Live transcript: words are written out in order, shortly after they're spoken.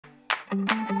မင်္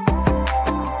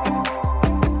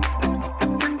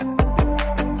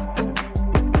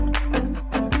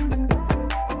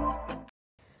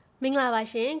ဂလာပါ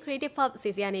ရှင် Creative Pop စီ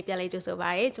စီကနေပြန်လေးကြိုဆိုပါ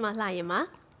ရစေကျွန်မလှရင်ပါ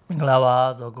မင်္ဂလာပါ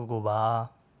ဆိုကိုပါ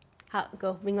ဟုတ်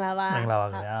ကိုမင်္ဂလာပါမင်္ဂလာပါ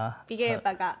ခင်ဗျာပြီးခဲ့တဲ့ဘ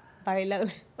က်ကဘာတွေလုပ်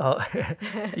လဲဟုတ်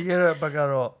ပြီးခဲ့တဲ့ဘက်က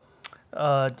တော့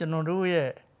ကျွန်တော်တို့ရဲ့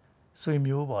ဆွေ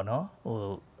မျိုးပေါ့နော်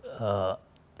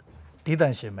ဒီတ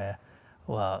န်ရှင်ပဲ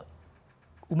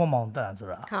ဥမမောင်တန်ဆို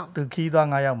တာသူခီးသွား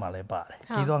9ယောက်မှလည်းပါတယ်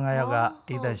ခီးသွား9ယောက်က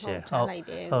ဒီတန်ရှင်ဟု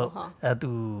တ်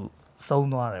သူဆုံး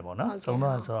သွားတယ်ပေါ့နော်ဆုံး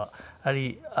သွားဆိုတော့အဲ့ဒီ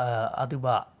အတုပ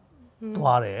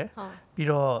သွားတယ်ပြီး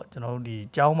တော့ကျွန်တော်တို့ဒီ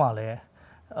ကျောင်းမှာလည်း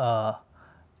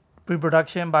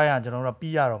pre-production ဘိုင်းကကျွန်တော်တို့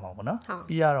ပြီးရတော့မှာပေါ့နော်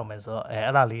ပြီးရတော့မယ်ဆိုတော့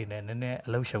အဲ့ဒါလေးနဲ့နည်းနည်းအ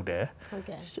လုပ်ရှုပ်တယ်ဟုတ်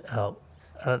ကဲ့ဟုတ်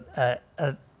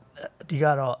ဒီက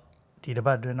တော့ဒီတစ်ပ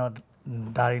တ်တွင်းတော့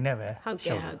ဒါတွေနဲ့ပဲဟုတ်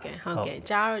ကဲ့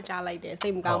ကြားလိုက်တယ်စိ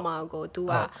တ်မကောင်းပါဘူးကို तू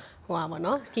ကဟိုပါဗော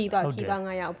နော်ခီးသွား9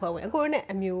ယောက်အဖွဲ့ဝင်အကိုနဲ့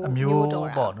အမျိုးတော့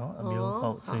ပေါ့နော်အမျိုးဟု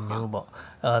တ်ဆွေမျိုးပေါ့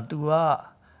तू က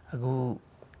အခု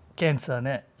cancer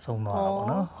နဲ့ဆုံးသွားတာပေါ့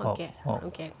နော်ဟုတ်ကဲ့ဟု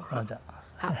တ်ကြ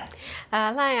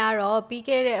လှိုင်းကတော့ပြီး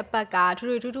ခဲ့တဲ့အပတ်က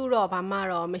ထူးတော့ဘာမှ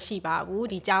တော့မရှိပါဘူး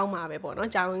ဒီကျောင်းမှာပဲပေါ့နော်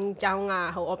ကျောင်းက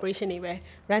ဟို operation တွေပဲ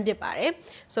run ဖြစ်ပါတယ်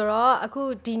ဆိုတော့အခု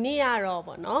ဒီနေ့ကတော့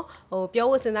ပေါ့နော်ဟိုပြော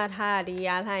ဖို့စဉ်းစားထားတာဒီ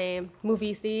လှိုင်း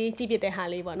movie စီးကြည့်ဖြစ်တဲ့ဟာ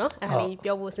လေးပေါ့နော်အဲ့ဒါလေး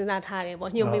ပြောဖို့စဉ်းစားထားတယ်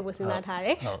ပေါ့ညှို့ပေးဖို့စဉ်းစားထားတ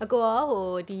ယ်အကိုရောဟို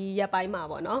ဒီရက်ပိုင်းမှာ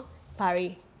ပေါ့နော်ဘာတွေ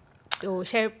ဟို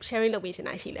sharing လုပ်ပေးချင်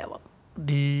တာရှိလဲပေါ့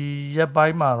ဒီရက်ပို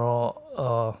င်းမှာတော့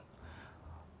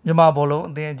မြန်မာဘောလုံး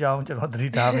အသင်းအကြောင်းကျွန်တော်သတိ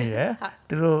ထားမိတယ်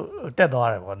သူတို့တက်သွား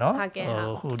တယ်ပေါ့နော်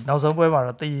ဟိုနောက်ဆုံးပွဲမှာ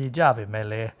တော့တည်ကြပဲမဲ့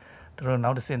လဲသူတို့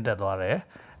နောက်တစ်ဆင့်တက်သွားတယ်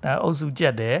အဲအုပ်စုကျ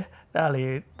က်တယ်အဲ့ဒါလေး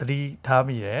သတိထား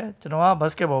မိတယ်ကျွန်တော်ကဘ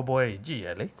တ်စကတ်ဘောပွဲတွေကြည့်ရ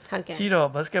လေကြည့်တော့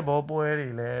ဘတ်စကတ်ဘောပွဲတွေ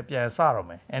လည်းပြန်စတော့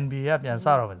မယ် NBA ကပြန်စ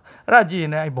တော့မယ်အဲ့ဒါကြည့်ရ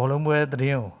င်လည်းအဲ့ဘောလုံးပွဲသတ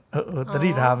င်းကိုသတိ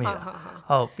ထားမိတာ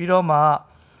ဟုတ်ပြီးတော့မှ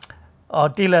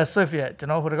Taylor Swift ရဲ့ကျွန်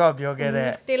တော်ဟိုတကောက်ပြောခဲ့တဲ့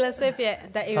Taylor Swift ရဲ့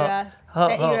The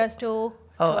Eras Tour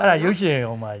ဟုတ်အဲ့ဒါရုပ်ရှင်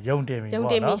ဟိုမှာယုံတင်ပြီပေါ့နော်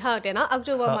ယုံတင်ပြီဟုတ်တယ်နော်အောက်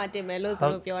တိုဘာမှာတင်မယ်လို့သူ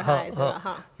တို့ပြောထားတယ်ဆိုတော့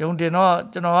ဟုတ်ယုံတင်တော့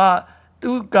ကျွန်တော်က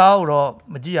သူ့ကားကိုတော့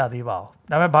မကြည့်ရသေးပါဘူး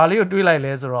ဒါပေမဲ့ဘာလေးကိုတွေးလိုက်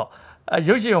လဲဆိုတော့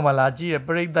ရုပ်ရှင်ဟိုမှာလာကြည့်တဲ့ပ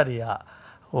ရိသတ်တွေက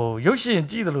ဟိုရုပ်ရှင်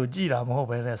ကြည့်တယ်လို့ကြည့်တာမဟုတ်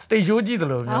ပဲနဲ့ stage show ကြည့်တယ်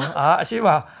လို့မျိုးအရှိမ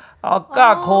က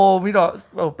ခေါ်ပြီးတော့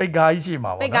ဟိုပိတ်ကားကြီးရှိ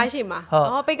မှာပေါ့နော်ပိတ်ကားရှိမှာ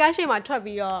ပိတ်ကားရှိမှာထွက်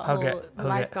ပြီးတော့ဟို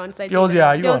live concert ပြောစရာ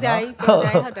ကြီးပေါ့နော်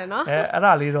ဟုတ်တယ်နော်အဲ့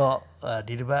ဒါလေးတော့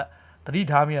ဒီတစ်ပတ်သတိ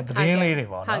ထားမိတဲ့သတင်းလေးတွေ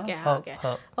ပေါ့နော်ဟုတ်ကဲ့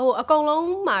ဟိုအကုန်လုံး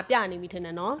မှာပြနေပြီထင်တ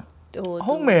ယ်နော်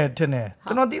ဟုတ်မယ်ထင်တယ်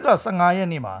ကျွန်တော်သိတော့15ရက်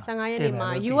နေ့မှာ15ရက်နေ့မှာ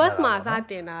US မှာစ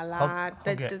တင်တာလား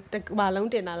ဘာလုံး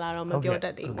တင်တာလားတော့မပြောတ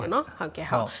တ်သေးဘူးပေါ့နော်ဟုတ်ကဲ့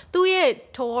ဟုတ်သူ့ရဲ့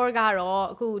tour ကတော့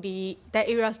အခုဒီ The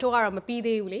Eras Tour ကတော့မပြီး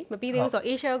သေးဘူးလေမပြီးသေးဘူးဆိုတော့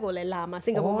Asia ကိုလည်းလာမှာစ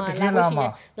င်ကာပူမှာ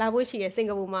လာဖို့ရှိရစင်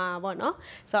ကာပူမှာပေါ့နော်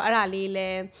ဆိုတော့အဲ့ဒါလေးလဲ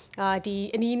ဒီ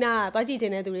အနီးနားသွားကြည့်ချ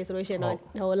င်တဲ့သူတွေဆိုလို့ရှိရင်တော့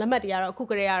ဟိုလက်မှတ်တွေကတော့အခု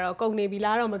ကလေးကတော့ကုန်နေပြီ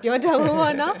လားတော့မပြောတတ်ဘူး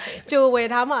ပေါ့နော်ကြိုဝယ်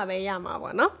ထားမှာပဲရမှာ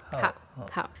ပေါ့နော်ဟု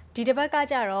တ်ဒီတစ်ပတ်က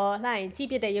ကြတော့လှိုင်းကြည့်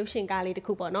ပြတဲ့ရုပ်ရှင်ကားလေးတစ်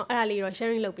ခုပေါ့နော်အဲ့ဒါလေးတော့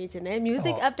sharing လုပ်ပေးခြင်းနဲ့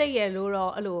music update ရလို့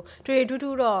တော့အဲ့လိုတွေ့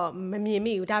ထူးတော့မမြင်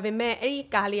မိဘူးဒါပေမဲ့အဲ့ဒီ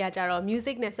ကားလေးကကြတော့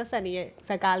music နဲ့ဆက်ဆက်နေတဲ့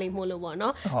ဇာတ်ကားလေးမို့လို့ပေါ့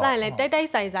နော်လှိုင်းလည်းတိုက်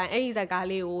ဆိုင်အဲ့ဒီဇာတ်ကား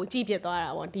လေးကိုကြည့်ပြသွားတာ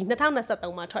ပေါ့ဒီ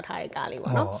2023မှာထွက်ထားတဲ့ကားလေး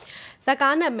ပေါ့နော်ဇာတ်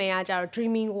ကားနာမည်ကကြတော့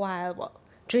Dreaming Wild ပေါ့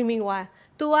Dreaming Wild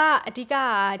သူကအဓိက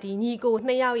ဒီညီကို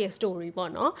2ယောက်ရဲ့ story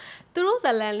ပေါ့နော်သူတို့ဇ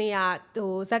လန်လေးက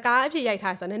ဟိုဇကားအဖြစ်ရိုက်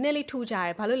ထားဆိုတော့နည်းနည်းလေးထူးကြတ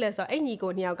ယ်ဘာလို့လဲဆိုတော့အဲ့ညီ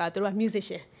ကို2ယောက်ကသူတို့က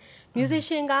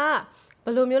musician ကဘ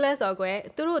ယ်လိုမျိုးလဲဆိုတော့ကွယ်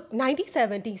သူတို့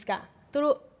 1970s ကသူ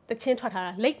တို့တချင်းထွက်ထား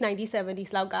တာ late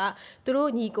 1970s လောက်ကသူတို့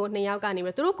ညီကို2ယောက်ကနေ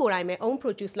ပြီးသူတို့ကိုယ်တိုင်ပဲ own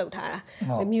produce လုပ်ထားတာ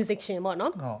musician ပေါ့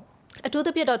နော်အထူးသ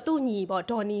ဖြင့်တော့သူ့ညီပေါ့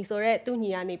ဒေါ်နီဆိုတဲ့သူ့ညီ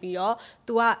ကနေပြီးတော့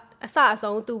तू ကအစအ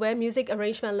ဆုံး तू ပဲ music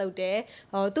arrangement လုပ်တယ်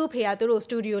သူ့ဖေကသူတို့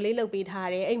studio လေးလုပ်ပေးထား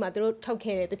တယ်အဲ့မှာသူတို့ထုတ်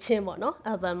ခဲ့တဲ့တခြင်းပေါ့နော်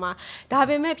album မှာဒါ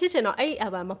ပေမဲ့ဖြစ်ချင်တော့အဲ့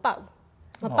album မပေါ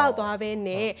က်သွားပဲ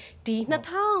နဲ့ဒီ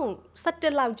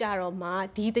2017လောက်ကြတော့မှ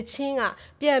ဒီတချင်းက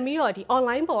ပြန်ပြီးတော့ဒီ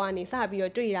online ပေါ်ကနေစပြီး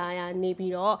တော့တွေ့ရနေ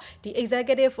ပြီးတော့ဒီ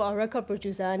executive for record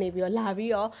producer ကနေပြီးတော့လာ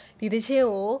ပြီးတော့ဒီတချင်း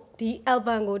ကိုဒီ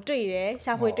album ကိုတွေ့တယ်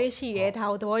ရှာဖွေတွေ့ရှိတယ်ဒါ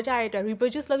ကိုသဘောကျတဲ့အတွက်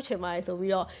reproduce လုပ်ချင်ပါတယ်ဆို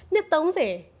ပြီးတော့နှစ်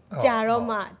30ကြာတော့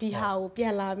မှဒီဟာကိုပြ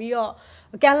န်လာပြီးတော့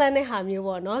ကန်လန်တဲ့ဟာမျိုး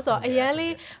ပေါ့နော်ဆိုတော့အရန်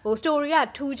လေးဟို story က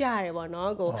ထူးကြတယ်ပေါ့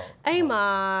နော်ကိုအဲ့မှာ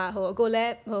ဟိုအကိုလ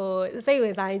ည်းဟိုစိတ်ဝ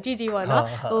င်စားရင်ကြည့်ပေါ့နော်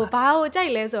ဟိုဘာကိုကြို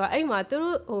က်လဲဆိုတော့အဲ့မှာသူ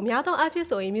တို့ဟိုများသောအားဖြင့်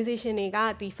ဆိုရင် musician တွေက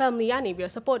ဒီ family ကနေပြီး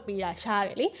တော့ support ပေးတာရှားတ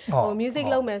ယ်လीဟို music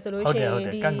လုပ်မယ်ဆိုလို့ရှိရင်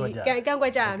ဒီကန့်ကွ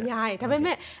က်ကြတာများတယ်ဒါပေ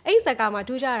မဲ့အဲ့ဇာကာမှာ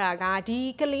ထူးကြတာကဒီ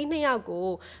ကလေး2ယောက်ကို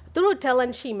သူတို့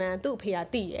talent ရှိမှန်းသူ့အဖေက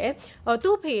သိတယ်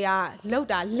သူ့အဖေကလောက်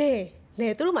တာလဲ လေ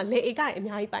သူတို့မှလေဧကရဲ့အ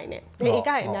များကြီးပိုင်နေလေဧက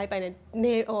ရဲ့အများကြီးပိုင်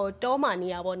နေဟိုတောမှနေ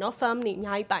ရပေါ့နော် farm နေအ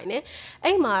များကြီးပိုင်နေ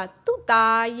အဲ့မှာသူ့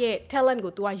သားရဲ့ talent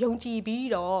ကို तू ကယုံကြည်ပြီး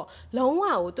တော့လုံးဝ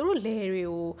ကိုသူတို့လေတွေ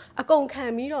ကိုအကုန်ခံ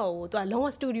ပြီးတော့ကို तू ကလုံးဝ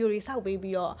studio တွေစောက်ပေး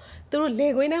ပြီးတော့သူတို့လေ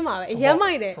ကွင်းထဲမှာပဲအရန်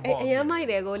မိုက်တယ်အရန်မိုက်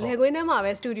တယ်ကိုလေကွင်းထဲမှာ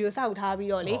ပဲ studio စောက်ထားပြီး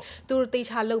တော့လေသူတို့တေ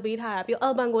ချာလုပ်ပေးထားတာပြီး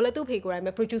album ကိုလည်းသူ့ဖေကိုယ်တိုင်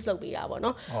ပဲ produce လုပ်ပေးတာပေါ့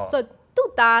နော်ဆိုတော့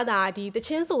သူ့သားဒါဒီတချ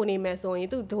င်းဆိုနေမယ်ဆိုရင်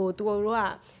သူတို့က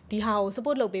ဒီဟာကို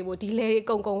support လုပ်ပေးဖို့ဒီလေတွေအ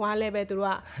ကုန်ဝါလဲပဲသူတို့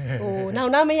ကဟိုနော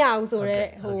က်နောက်မရဘူးဆိုတော့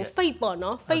ဟို fate ပေါ့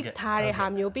နော် fate ထားတဲ့ဟာ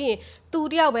မျိုးပြီးရင်သူ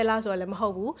တယောက်ပဲလားဆိုတော့လည်းမဟု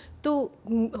တ်ဘူးသူ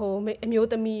ဟိုအမျိုး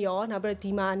သမီးရောနောက်ပြီး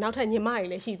ဒီမှာနောက်ထပ်ညီမတွေ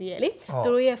လည်းရှိသေးတယ်လေသူ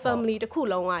တို့ရဲ့ family တစ်ခု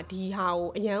လုံးကဒီဟာကို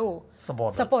အရန်ကို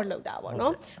support လုပ်တာပေါ့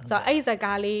နော်ဆိုတော့အဲ့ဒီဇာတ်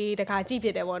ကားလေးတခါကြည့်ဖြ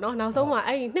စ်တယ်ပေါ့နော်နောက်ဆုံးမှ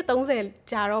အဲ့ဒီနှစ်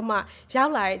30ကြာတော့မှရော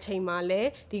က်လာတဲ့အချိန်မှာလည်း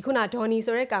ဒီခုနဒေါ်နီ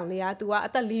ဆိုတဲ့ကောင်လေးကသူကအ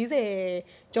သက်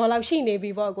40ကျော်လောက်ရှိနေ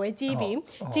ပြီပေါ့ကွယ်ကြီးပြီး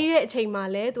ကြီးတဲ့အချိန်မှာ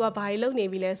လည်းသူကဘာတွေလုပ်နေ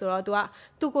ပြီလဲဆိုတော့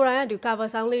သူကိုယ်တိုင်က cover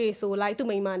song လေးတွေဆိုလိုက်သူ့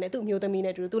မိန်းမနဲ့သူ့မျိုးသမီး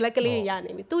နဲ့သူလည်းကလေးတွေရ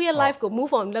နေပြီသူ့ရဲ့ life ကို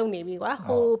move on လုပ်နေပြီကွာ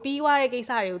ဟိုပြီးွားတဲ့ကိစ္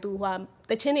စတွေကိုသူဟို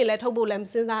တချင်းတွေလည်းထုတ်ဖို့လည်းမ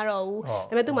စဉ်းစားတော့ဘူးဒါ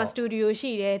ပေမဲ့သူ့မှာ studio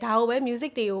ရှိတယ်ဒါကိုပဲ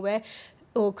music တွေကိုပဲ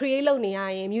ဟို create လုပ်နေရ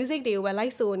ရင် music တွေကိုပဲ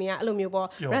like ဆိုနေရအဲ့လိုမျိုးပေါ့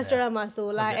restaurant မှာဆို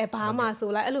လိုက်ဘားမှာဆို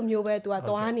လိုက်အဲ့လိုမျိုးပဲသူက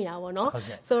သွားနေတာပေါ့နော်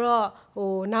ဆိုတော့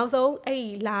ဟိုနောက်ဆုံးအဲ့ဒီ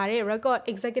လာတဲ့ record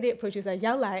executive producer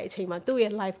ရောက်လာတဲ့အချိန်မှာသူ့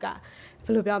ရဲ့ life ကဘ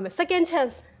ယ်လိုပြောမလဲ second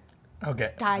chance ဟုတ်ကဲ့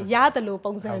ဒါရတယ်လို့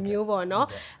ပုံစံမျိုးပေါ့နော်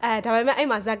ဒါပေမဲ့အဲ့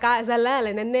မှာဇလန်ကလ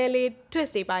ည်းနည်းနည်းလေး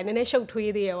twist တွေပါတယ်နည်းနည်းရှုပ်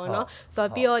ထွေးသေးရပေါ့နော်ဆို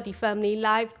တော့ပြီးတော့ဒီ family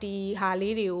life ဒီဟာ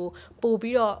လေးတွေကိုပို့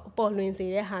ပြီးတော့ပေါ်လွင်စေ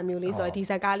တဲ့ဟာမျိုးလေးဆိုတော့ဒီ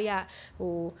ဇာတ်ကားလေးက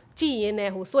ဟိုကြည်ရင်း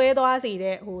နဲ့ဟိုဆွဲသွားစေ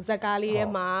တဲ့ဟိုဇာတ်ကားလေးထဲ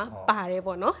မှာပါတယ်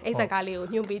ပေါ့နော်အဲ့ဇာတ်ကားလေးကို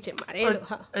ညွှန်ပေးချင်ပါတယ်လို့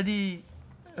ဟုတ်အဲ့ဒီ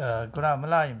ခုနမ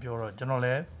လာရင်ပြောတော့ကျွန်တော်လ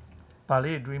ည်းဗာ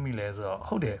လေးတွေးမိလဲဆိုတော့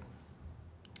ဟုတ်တယ်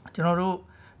ကျွန်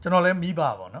တော်လည်းမိဘ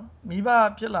ပေါ့နော်မိဘ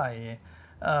ဖြစ်လာရင်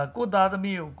ကိုသားသ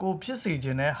မီးကိုဖြစ်စေခြ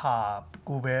င်းတဲ့ဟာ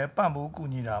ကိုပဲပံ့ပိုးကူ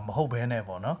ညီတာမဟုတ်ဘဲနဲ့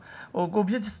ပေါ့နော်ဟိုကို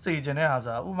ဖြစ်စေခြင်းတဲ့ဟာ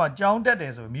ဆိုဥပမာကြောင်းတက်တ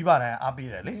ယ်ဆိုမိဘတိုင်းအားပေး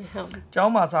တယ်လေကြော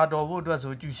င်းမှာစာတော်ဖို့အတွက်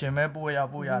ဆိုကျူရှင်ပဲပို့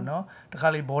ရနော်တခါ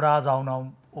လေဘော်ဒါဆောင်တော့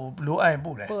ဟိုလိုအပ်ရင်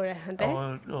ပို့တယ်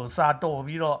ဟိုစာတော်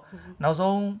ပြီးတော့နောက်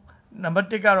ဆုံးနံပါတ်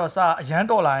1ကတော့စာအရန်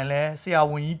တော်လာရင်လဲဆရာ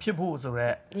ဝန်ကြီးဖြစ်ဖို့ဆို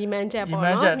တော့ရီမန်းချက်ပေါ့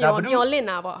နော်မျောလင့်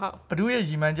တာပေါ့ဟုတ်ဘ누구ရဲ့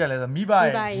ရီမန်းချက်လဲဆိုမိဘ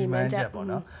ရဲ့ရီမန်းချက်ပေါ့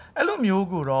နော်အဲ့လိုမျိုး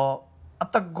ကိုတော့အ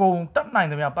တကုံတတ်နိုင်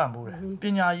သမျှပံ့ပိုးတယ်ပ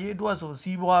ညာရေးအတွက်ဆို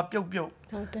စီးပွားပြုတ်ဟုတ်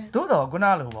တယ်သို့တော့ခုန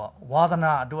လိုပေါ့ဝါသ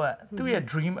နာအတွက်သူ့ရဲ့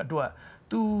dream အတွက်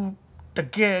သူတ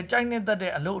ကယ်ကြိုက်နေတတ်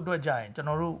တဲ့အလုပ်အတွက်ကြရင်ကျွန်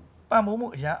တော်တို့ပံ့ပိုးမှု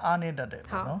အရန်အားနေတတ်တယ်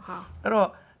ပေါ့နော်အဲ့တော့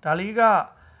ဒါလေးက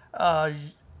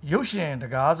ရုပ်ရှင်တ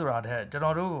ကားဆိုတာတဲ့ကျွန်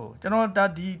တော်ဒါ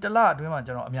ဒီတလအတွင်းမှာ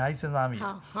ကျွန်တော်အများကြီးစဉ်းစားမိ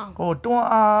ဟိုတွန်း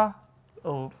အား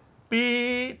ဟိုပေး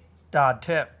တာထ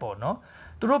က်ပေါ့နော်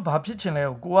သူတို့ဘာဖြစ်ချင်လဲ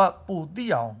ကိုကပိုသိ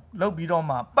အောင်လုပ်ပြီးတော့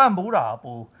မှပံ့ပိုးတာ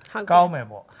ပိုကောင်းမယ်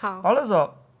ပေါ့ဘာလို့လဲဆိုတော့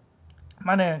မ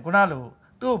နဲ့ခုနလို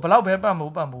သူ့ဘလောက်ပဲပံ့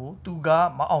ပိုးသူက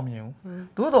မအောင်မြင်ဘူး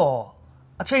သို့တော့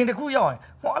အချိန်တစ်ခုရောက်ရင်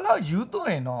ဟိုအဲ့လောက်ယူသွ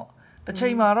င်းတော့တစ်ချိ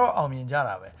န်မှာတော့အောင်မြင်ကြ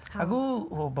တာပဲအခု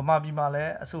ဟိုဗမာပြည်မှာလ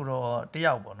ည်းအဆိုတော်တ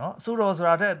ယောက်ပေါ့နော်အဆိုတော်ဆို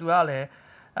တာတဲ့သူကလည်း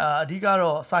အဓိက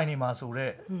တော့စိုင်းနေမှာဆို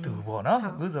တဲ့သူပေါ့နော်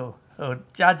အခုဆိုဟို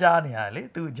ကြားနေရတယ်လေ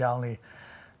သူ့အကြောင်းလေး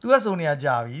သူကဆိုနေရ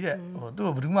ကြာပြီတဲ့ဟိုသူ့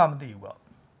ကိုဘယ်သူမှမသိဘူးပေါ့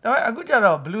ဒါပေမဲ့အခုကျ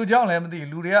တော့ဘလူးကြောင့်လည်းမသိ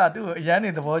လူတွေကသူ့ကိုအရန်နေ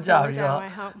သဘောကျပြီးတော့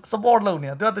support လုပ်နေ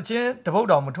တာသူကတချင်းတပုတ်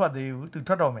တောင်မထွက်သေးဘူးသူ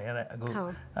ထွက်တော့မယ်တဲ့အခု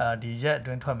ဒီရက်အ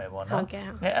တွင်းထွက်မယ်ပေါ့နော်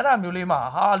အဲ့ဒါမျိုးလေးမှာ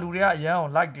ဟာလူတွေကအရန်အော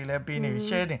င် like တွေလည်းပေးနေပြီး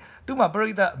share နေသူ့မှာပ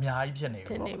ရိသတ်အများကြီးဖြစ်နေပြီ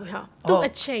ပေါ့သူ့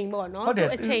အချိန်ပေါ့နော်သူ့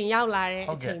အချိန်ရောက်လာတဲ့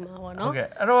အချိန်မှာပေါ့နော်ဟုတ်ကဲ့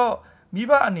အဲ့တော့မိ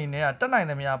ဘအနေနဲ့ကတက်နိုင်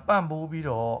သမျှပံ့ပိုးပြီး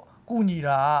တော့ကုညီ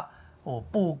တာဟို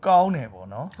ပိုကောင်းတယ်ပေါ့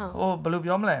နော်ဟိုဘယ်လို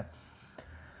ပြောမလဲ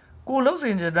ကိုလှုပ်စ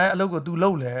င်တဲ့အတိုင်းအလုပ်ကိုသူ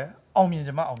လုပ်လဲအောင်မြင်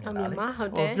ကြမှာအောင်မြင်တာ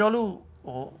လေပြောလို့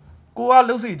ဟိုကိုက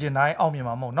လှုပ်စီခြင်းတိုင်းအောင်မြင်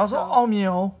မှာမဟုတ်နောက်ဆုံးအောင်မြင်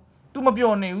အောင် तू မ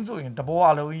ပြောနေဘူးဆိုရင်တဘော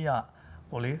အလုံးကြီးက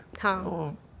ဟိုလေဟို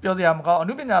ပြောစရာမကောင်းအ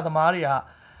နုပညာသမားတွေက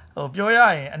ဟိုပြောရ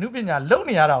ရင်အနုပညာလုံ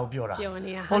နေရတာကိုပြောတာ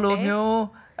ဟိုလိုမျိုး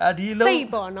ဒီလုံးစိတ်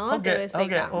ပေါ့နော်တဲ့စိတ်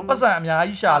ကဟိုပတ်စံအများ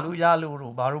ကြီးရှာလို့ရလို့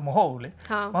တော့ဘာလို့မဟုတ်ဘူးလေ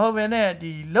မဟုတ်ဘဲနဲ့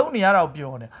ဒီလုံနေရတာကို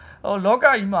ပြောနေဟိုလောက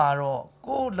ကြီးမှာတော့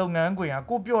ကိုလုပ်ငန်းခွင်က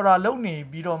ကိုပြောတာလုံနေ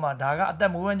ပြီးတော့မှဒါကအသ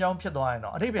က်မွေးဝမ်းကြောင်းဖြစ်သွားရင်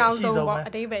တော့အတိတ်ပဲအရှိဆုံးပဲ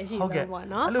အတိတ်ပဲအရှိဆုံးပေါ့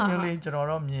နော်အဲ့လိုမျိုးလေးကျွန်တော်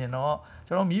တို့မြင်တော့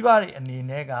ကျွန်တော်မိဘတွေအနေ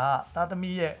နဲ့ကသားသ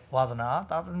မီးရဲ့ဝါသနာ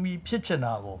သားသမီးဖြစ်ချင်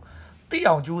တာကိုသိ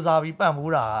အောင်ကြိုးစားပြီးပံ့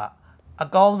ပိုးတာ အ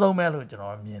ကောင်းဆုံးပဲလို့ကျွန်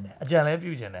တော်မြင်တယ်အကြံလည်း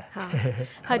ပြုချင်တယ်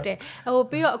ဟုတ်တယ်ဟို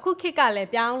ပြီးတော့အခုခေတ်ကလည်း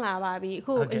ပြောင်းလာပါပြီအ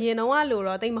ခုအရင်တော့လို့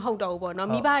တော့တိတ်မဟုတ်တော့ဘူးပေါ့နော်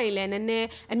မိဘတွေလည်းနည်းနည်း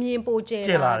အမြင်ပိုကျဲ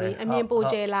လာပြီအမြင်ပို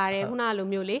ကျဲလာတယ်ခုနလို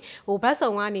မျိုးလေဟိုဘတ်ဆော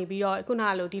င်ကနေပြီးတော့ခုန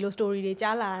လိုဒီလို story တွေ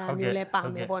ကြားလာတာမျိုးလည်းပါ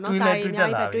မယ်ပေါ့နော်စာရီအ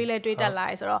များကြီးပဲတွေးလဲတွေးတက်လာ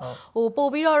တယ်ဆိုတော့ဟို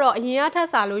ပို့ပြီးတော့အရင်ကထက်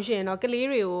စားလို့ရှိရင်တော့ကလေး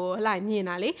တွေကိုဟလာမြင်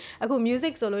တာလေအခု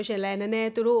music ဆိုလို့ရှိရင်လည်းနည်းနည်း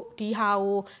သူတို့ဒီဟာ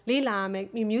ကိုလေ့လာမယ်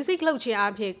music လုပ်ချင်အ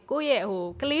ဖြစ်ကိုယ့်ရဲ့ဟို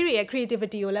ကလေးတွေရဲ့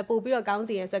creativity ကိုလည်းပို့ပြီးတော့ကောင်း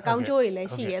စီရယ်ဆိုတော့ကောင်းကျိုးတွေလည်း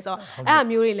ရှိရယ်ဆိုတော့အဲ့ဒါ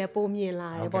မျိုးတွေလည်းပိုမြင်လာ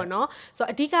တယ်ပေါ့နော်ဆိုတော့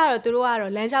အဓိကတော့သူတို့က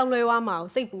တော့လမ်းကြောင်းလွဲဝါးမှာကို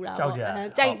စိတ်ပူတာပေါ့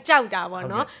ကြောက်တာပေါ့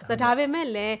နော်ဆိုတော့ဒါပေမဲ့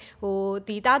လည်းဟို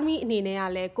ဒီသားသမီးအနေနဲ့က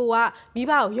လည်းကိုကမိ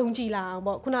ဘကိုယုံကြည်လာအောင်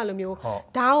ပေါ့ခုနလိုမျိုး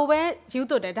ဒါကိုပဲယူ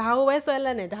သွတ်တယ်ဒါကိုပဲဆွဲလ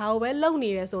က်နေဒါကိုပဲလုံနေ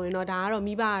တယ်ဆိုရင်တော့ဒါကတော့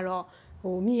မိဘကတော့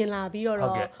ဟိုမြင်လာပြီးတော့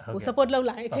ဟို support လုပ်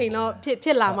လာတဲ့အချိန်တော့ဖြ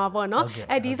စ်လာမှာပေါ့နော်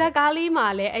အဲဒီဇက်ကားလေးမှာ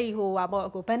လည်းအဲ့ဒီဟိုပါပေါ့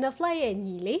ကို benefit ရဲ့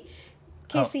ညီလေး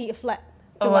Casey Affleck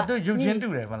သူရုပ်ချင်းတူ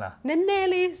တယ်မလားနည်းနည်း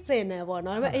လေးစင်တယ်ပေါ့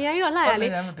နော်ဒါပေမဲ့အရင်ကလှရလေ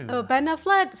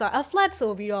benefit ဆိုတော့ afflat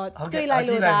ဆိုပြီးတော့တွေးလိုက်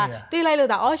လို့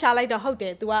ဒါအော်ရှာလိုက်တော့ဟုတ်တ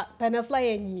ယ် तू က benefit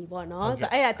ရဲ့ညီပေါ့နော်ဆို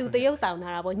တော့အဲ့ဒါ तू တရုပ်ဆောင်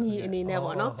ထားတာပေါ့ညီအနေနဲ့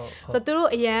ပေါ့နော်ဆိုတော့သူတို့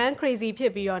အရန် crazy ဖြ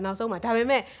စ်ပြီးတော့နောက်ဆုံးမှာဒါပေ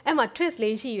မဲ့အဲ့မှာ twist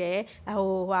လေးရှိတယ်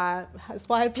ဟိုဟာ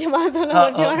spoil ပြမဆိုလို့မ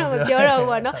ပြောတော့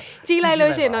ပေါ့နော်ကြီးလိုက်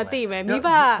လို့ရှိရင်တော့သိမယ်မိဘ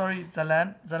sorry ဇလ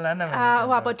န်နာမည်ဟို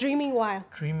ဟာပေါ့ dreaming wild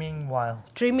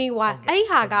အဲ့ဒီ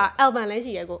ဟာက album လည်း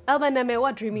ရှိရကို album နာမည်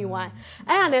ကDreamy Wild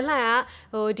အဲ့ဒါနဲ့လှန်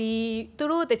ကဟိုဒီသူ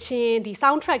တို့တချင်းဒီ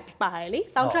soundtrack ပါတယ်လေ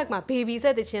soundtrack မှာ baby ဆ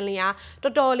က်တချင်းလေးက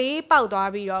တော်တော်လေးပေါက်သွား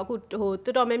ပြီးတော့အခုဟို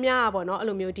တော်တော်များများပေါ့နော်အဲ့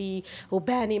လိုမျိုးဒီဟို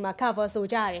band တွေမှာ cover ဆို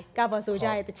ကြ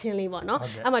တဲ့တချင်းလေးပေါ့နော်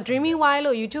အဲ့မှာ Dreamy Wild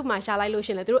လို့ YouTube မှာရှာလိုက်လို့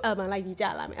ရှင်လေသူတို့ album လိုက်ကြီးကြ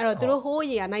လာမယ်အဲ့တော့သူတို့ဟိုး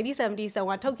ရေက1970 ဆောင်း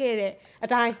ကထုတ်ခဲ့တဲ့အ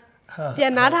တိုင်းပြ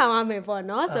န်နားထောင်ရမယ်ပေါ့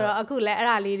နော်ဆိုတော့အခုလည်းအဲ့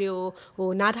ဒါလေးတွေကိုဟို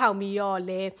နားထောင်ပြီးတော့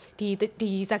လည်း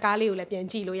ဒီဇာတ်ကားလေးကိုလည်းပြန်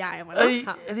ကြည့်လို့ရတယ်ပေါ့နော်အဲ့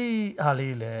ဒီဟာ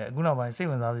လေးလည်းအခုနောက်ပိုင်းစိတ်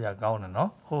ဝင်စားစရာကောင်းတယ်နော်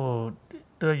ဟို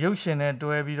သူရုပ်ရှင်နဲ့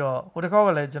တွဲပြီးတော့ဟိုတစ်ခေါက်က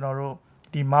လည်းကျွန်တော်တို့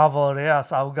ဒီ Marvel တွေက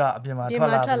စာအုပ်ကအပြင်မှာထွက်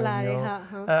လာတယ်မျိုး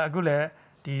အခုလည်း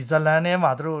ဒီဇလန်ထဲ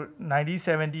မှာသူတို့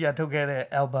1970ကထုတ်ခဲ့တဲ့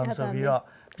album ဆိုပြီးတော့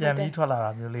ပြန်ပြီးထွက်လာတာ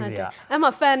မျိုးလေးတွေကအဲ့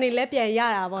မှာ fan တွေလည်းပြန်ရ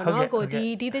တာပေါ့နော်ကို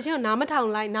ဒီတချင်းကိုနားမထောင်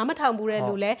ဘူးတဲ့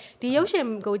လူလည်းဒီရုပ်ရှင်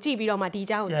ကိုကြည့်ပြီးတော့မှဒီအ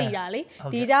ကြောင်းကိုသိတာလေ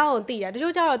ဒီအကြောင်းကိုသိတာတ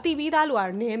ချို့ကျတော့သိပြီးသားလူက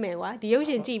နည်းမယ်ကွာဒီရုပ်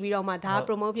ရှင်ကြည့်ပြီးတော့မှဒါ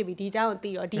promote ဖြစ်ပြီးဒီအကြောင်းကို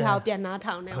သိတော့ဒီဟာကိုပြန်နား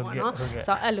ထောင်တယ်ပေါ့နော်ဆို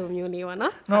တော့အဲ့လိုမျိုးလေးပေါ့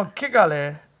နော်နော်ခစ်ကလ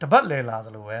ည်းတပတ်လဲလာသ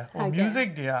လိုပဲဟို music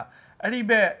တွေကအဲ့ဒီ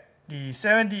ဘက်ဒီ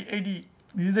70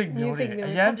 80 music မျိုးတွေ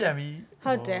အရန်ပြန်ပြီး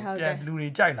ဟုတ်တယ်လူတွေ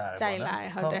ကြိုက်လာတယ်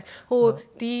ဟုတ်တယ်ဟို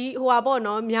ဒီဟိုပါပေါ့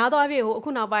နော်များသောအားဖြင့်ဟိုအခု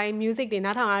နောက်ပိုင်း music တွေ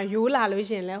နားထောင်ရရိုးလာလို့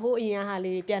ရှိရင်လည်းဟိုအရင်ဟာ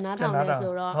လေးပြန်နားထောင်နေ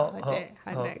ဆိုတော့ဟုတ်တယ်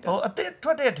ဟိုအစ်ထွ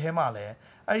က်တဲ့အထဲမှာလည်း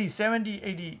အဲ့ဒီ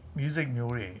70 80 music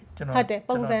မျိုးတွေကျွန်တော်ဟုတ်တယ်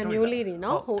ပုံစံမျိုးလေးတွေ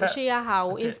နော်ဟိုအရှိရဟာ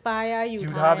ကို inspire ယူ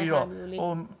ထားပြီးတော့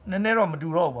ဟိုနည်းနည်းတော့မတူ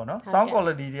တော့ဘူးပေါ့နော် sound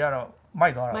quality တွေကတော့မို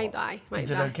က်သွားတာ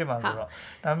ကျွန်တော်ခင်ပါဆိုတော့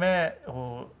ဒါပေမဲ့ဟို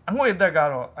အငွေသက်က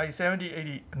တော့အဲ70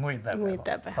 80အငွေသက်ပဲဟု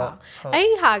တ်အဲ့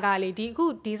ဒီဟာကလေဒီအခု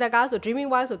ဒီဇာတ်ကားဆို Dreaming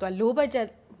Wild ဆိုတော့ low budget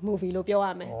movie လို့ပြောရ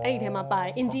မယ်အဲ့ဒီထဲမှာပါတ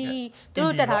ယ် indie သူ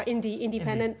တို့တက်တာ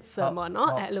independent film ပေါ့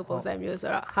နော်အဲ့လိုပုံစံမျိုး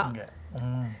ဆိုတော့ဟုတ်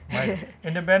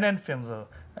independent film ဆို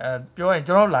ပြောရင်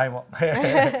ကျွန်တော် line ပေါ့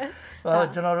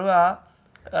ကျွန်တော်တို့က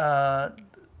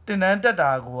တင်တန်းတက်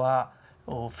တာက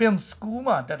ဟို film school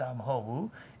မှာတက်တာမဟုတ်ဘူး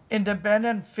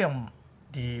independent film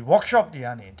ဒီ workshop တွေက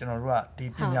နေကျွန်တော်တို့ကဒီ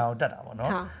ပညာကိုတက်တာပေါ့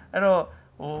နော်အဲ့တော့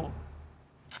ဟို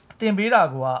တင်ပေးတာ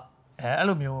ကအဲ့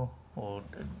လိုမျိုးဟို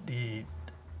ဒီ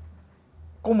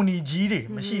company ကြီးတွေ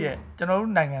မရှိတဲ့ကျွန်တော်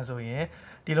တို့နိုင်ငံဆိုရင်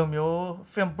ဒီလိုမျိုး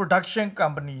film production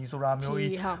company ဆိုတာမျိုး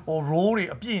ကြီးဟို role တွေ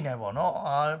အပြည့်နဲ့ပေါ့နော်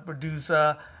producer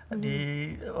ဒီ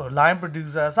line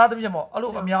producer စသဖြင့်ပေါ့အဲ့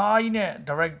လိုအများကြီးနဲ့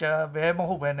director ပဲမ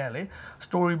ဟုတ်ဘဲနဲ့လေ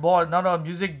storyboard နောက်တော့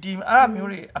music team အဲ့လိုမျိုး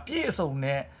တွေအပြည့်အစုံ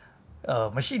နဲ့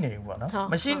မရှိနေဘူးပေါ့နော်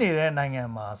မရှိနေတဲ့နိုင်ငံ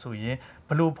မှာဆိုရင်ဘ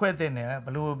ယ်လိုဖွဲ့တဲ့နယ်ဘ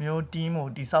ယ်လိုမျိုး team ကို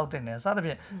တိစောက်တဲ့နယ်စသဖြ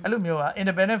င့်အဲ့လိုမျိုးက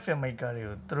independent filmmaker တွေ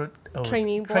ကိုသူတို့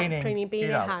training ပေး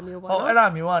တဲ့ဟာမျိုးပေါ့နော်အဲ့ဒါ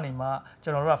မျိုးကနေမှကျွ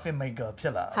န်တော်တို့က filmmaker ဖြ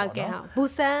စ်လာတာဟုတ်ကဲ့ဟုတ်ဘူ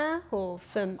ဆန်ဟို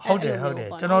film ဟုတ်တယ်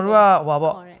ကျွန်တော်တို့ကဟိုပါ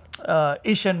ပေါ့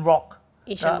Asian rock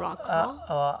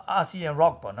ASEAN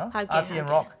rock ပေါ့နော်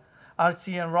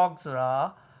ASEAN rock ဆိုတာ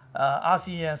အာ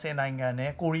ဆီယံ10နိုင်ငံ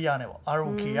နဲ့ကိုရီးယားနဲ့ပေါ့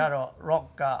ROK ကတော့ rock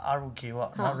က ROK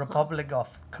ပေါ့နော် Republic of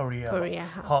Korea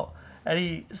ဟုတ်အဲ့ဒီ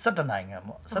17နိုင်ငံ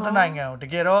ပေါ့17နိုင်ငံကိုတ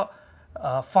ကယ်တော့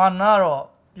fan ကတော့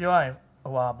ပြောရရင်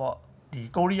ဟိုပါပေါ့ဒီ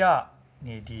ကိုရီးယား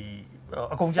နေဒီ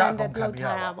အကုန်ကြအကုန်ခံပြရ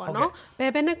တာပေါ့နော်ဘ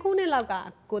ယ်နှစ်ခုနှစ်လောက်က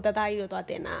ကိုတသားကြီးတို့သွား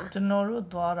တင်တာကျွန်တော်တို့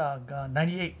သွားတာက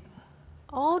98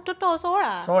အော်တော်တော်စော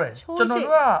တာစောတယ်ကျွန်တော်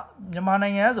တို့ကမြန်မာ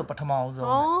နိုင်ငံဆိုပထမအောင်ဆုံး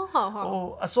ဟုတ်ဟို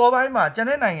အစောပိုင်းမှာကျန်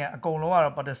တဲ့နိုင်ငံအကုန်လုံးက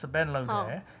တော့ participate လုပ်တ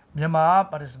ယ် မြန်မာ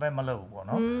participate မလုပ်ဘူးပေါ့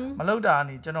နော်မလုပ်တာ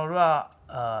นี่ကျွန်တော်တို့က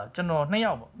ကျွန်တော်2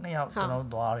ယောက်ပေါ့2ယောက်ကျွန်တော်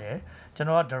သွားတယ်ကျွန်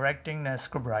တော်က directing နဲ့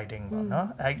script writing ပေါ့နော်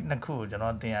အဲ့နှစ်ခုကိုကျွန်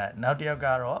တော်သင်ရတယ်နောက်တစ်ယောက်က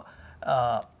တော့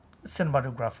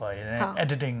cinematographer နဲ့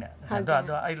editing နဲ့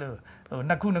တော့အဲ့လိုဟို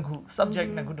နှစ်ခု subject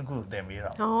နှစ်ခုသင်ပြီး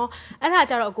တော့ဟောအဲ့ဒါ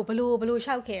ကြတော့ကိုဘလို့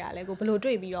ရှောက်ခဲ့တာလဲကိုဘလို့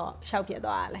တွေ့ပြီးတော့ရှောက်ဖြစ်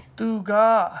သွားတာလဲသူက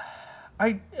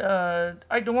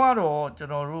အဲ့တုန်းကတော့ကျွ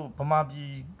န်တော်တို့ဗမာပြ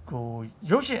ည်ကို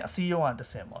ရုပ်ရှင်အစည်းအရုံးကတစ်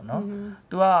ဆင့်ပေါ့နော်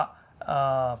သူက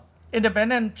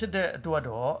independent ဖြစ်တဲ့အတွက်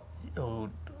တော့ဟို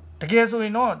တကယ်ဆိုရ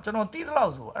င်တော့ကျွန်တော်တီးသလော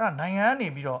က်ဆိုအဲ့ဒါနိုင်ငံကနေ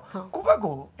ပြီးတော့ကိုယ့်ဘက်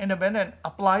ကို independent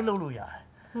apply လုပ်လို့ရတယ်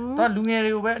သူကလူငယ်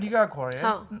တွေကိုပဲအဓိကခေါ်တယ်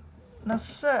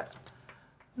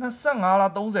25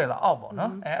လား30လားအောက်ပေါ့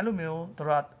နော်အဲ့လိုမျိုးသူက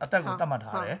အသက်ကိုတတ်မှတ်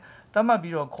ထားတယ်တတ်မှတ်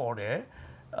ပြီးတော့ခေါ်တယ်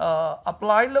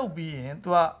apply လုပ်ပြီးရင်သူ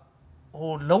က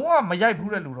ဟိုလုံးဝမရိုက်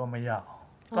ဘူးတဲ့လူတော့မရအောင်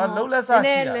သူကလုံးလက်စ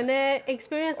ရှိတာနည်း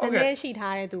experience နည်းရှိ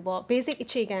ထားတဲ့သူပေါ့ basic အ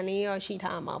ခြေခံလေးရောရှိ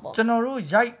ထားမှာပေါ့ကျွန်တော်တို့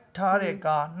ရိုက်ထားတဲ့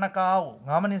ကားနှစ်ကားကို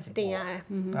9မိနစ်စီတင်ရတယ်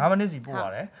9မိနစ်စီပို့ရ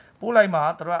တယ်ပို့လိုက်မှ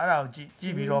သူကအဲ့ဒါကိုကြ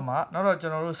ည့်ပြီးတော့မှနောက်တော့ကျွ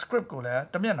န်တော်တို့ script ကိုလည်း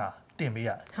တစ်မျက်နှာတင်ပေးရ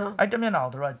တယ်အဲ့တစ်မျက်နှာ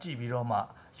ကိုသူကကြည့်ပြီးတော့မှ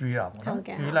ရွေးတာပေါ့နော်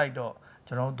ရွေးလိုက်တော့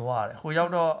ကျွန်တော်တို့သွားရတယ်ဟိုရော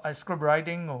က်တော့ script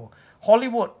writing ကို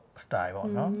Hollywood style ပေါ့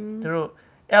နော်သူတို့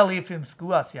LA Film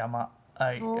School ကဆရာမ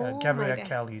Gabriel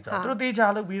Kelly ဆိုတော့သူတို့တေချာ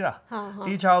လုပ်ပြီးတာ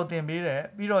တေချာကိုတင်ပေးတယ်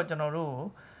ပြီးတော့ကျွန်တော်တို့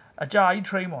အကြာကြီး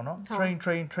train ပေါ့နော်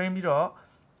train ပြီးတော့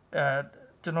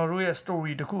ကျွန်တော်တို့ရဲ့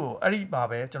story တခုကိုအဲ့ဒီပါ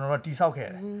ပဲကျွန်တော်တို့တိဆောက်ခဲ့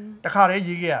တယ်တခါတည်း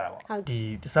ရေးခဲ့ရတာပေါ့ဒီ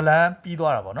ဇလန်ပြီး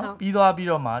သွားတာပေါ့နော်ပြီးသွားပြီး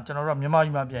တော့မှကျွန်တော်တို့မြန်မာပြ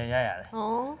ည်မှာပြန်ရရတယ်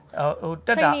ဟိုတ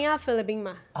က်တာ training က Philippines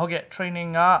မှာဟုတ်ကဲ့ training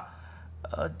က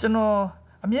ကျွန်တော်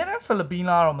အများနဲ့ Philippines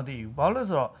လားတော့မသိဘူးဘာလို့လဲ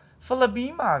ဆိုတော့ဖိလစ်ပ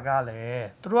င်းမှာကလည်း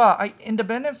သူတို့ကအဲ့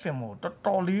independent film ကိုတော်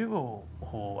တော်လေးကို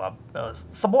ဟို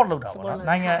support လုပ်တာပေါ့နော်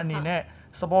နိုင်ငံအနေနဲ့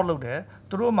support လုပ်တယ်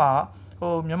သူတို့မှာ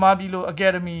ဟိုမြန်မာပြည်လို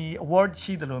Academy Award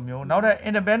ရှိတယ်လို့မျိုးနောက်ထပ်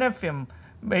independent film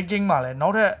making မှာလည်းနော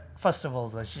က်ထပ် festival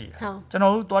ဆိုရှိတယ်ကျွန်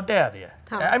တော်တို့တွားတက်ရသေးတယ်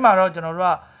အဲ့မှာတော့ကျွန်တော်တို့က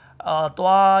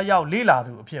တွားရောက်လေ့လာ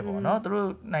သူအဖြစ်ပေါ့နော်သူတို့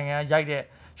နိုင်ငံရိုက်တဲ့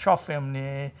short film တွေ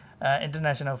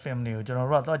international film တွေကိုကျွန်တော်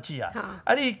တို့ကတွားကြည့်ရတယ်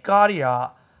အဲ့ဒီကားတွေက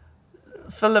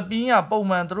ဖိလစ်ပင်းကပုံ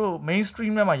မှန်သူတို့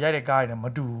mainstream ထဲမှာရိုက်တဲ့ကားတွေနဲ့မ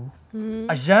တူဘူး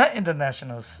အရန်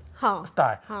international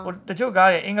style ဟိုတချို့ကား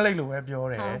တွေအင်္ဂလိပ်လိုပဲပြော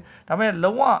တယ်ဒါပေမဲ့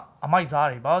လုံးဝအမိုက်စား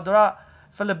တွေဘာလို့သူက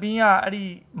ဖိလစ်ပင်းကအဲ့ဒီ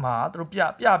မှာသူတို့ပြ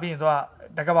ပြီးရင်သူက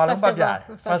တကဘာလုံးပတ်ပြတယ်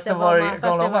festival တွေအ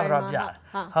ကုန်လုံးမှာသူကပြတယ်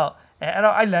ဟုတ်အဲ့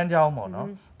တော့အဲ့လမ်းကြောင်းပေါ့နော်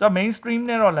သူက mainstream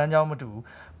နဲ့တော့လမ်းကြောင်းမတူ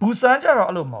ဘူးဘူဆန်ကျတော့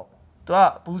အဲ့လိုမဟုတ်သူက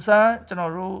ဘူဆန်ကျွန်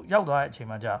တော်တို့ရောက်သွားတဲ့အချိန်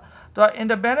မှာကြာသူက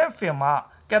independent film က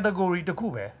category တခု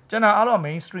ပဲကျွန်တော်အားလုံး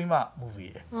mainstream က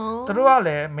movie တယ်သူတို့ကလ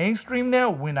ည်း mainstream နဲ့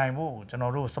ဝင်နိုင်ဖို့ကျွန်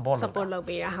တော်တို့ support လုပ်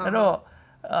ပေးတာဟုတ်အဲ့တော့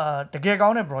တကယ်ကော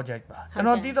င်းတဲ့ project ပါကျွန်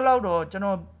တော်တီးသလောက်တော့ကျွန်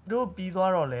တော်တို့ပြီး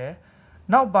သွားတော့လဲ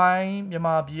နောက်ပိုင်းမြန်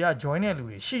မာပြည်က join တဲ့လူ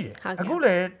တွေရှိတယ်အခုလ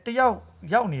ည်းတယောက်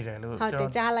ရောက်နေတယ်လို့ကျွန်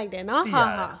တော်ကြားလိုက်တယ်နော်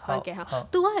ဟုတ်ကဲ့ဟုတ်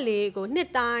तू ကလေကိုနှစ်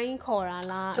တိုင်းခေါ်တာ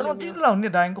လားကျွန်တော်တီးသလောက်နှ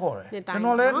စ်တိုင်းခေါ်တယ်ကျွန်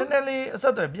တော်လည်းနည်းနည်းလေးအဆ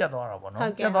က်အသွယ်ပြတ်သွားတာပေါ့နော်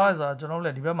ပြတ်သွားရဆိုတော့ကျွန်တော်လ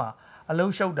ည်းဒီဘက်မှာအ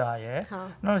လုံးရှုပ်တာရယ်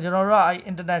နော်ကျွန်တော်တို့ကအဲ့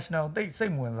international တိတ်စိ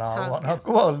တ်ဝင်စားပေါ့နော်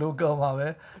ကိုယ့် local မှာပဲ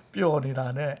ပျော်နေတာ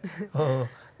နဲ့ဟို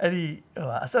အဲ့ဒီ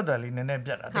အဆက်အသွယ်လေးနည်းနည်း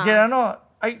ပြတ်တာတကယ်တော့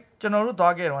အဲ့ကျွန်တော်တို့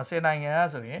သွားခဲ့တော့10နိုင်ငံက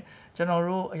ဆိုရင်ကျွန်တော်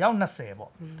တို့အယောက်20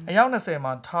ပေါ့အယောက်20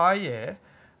မှာထိုင်းရယ်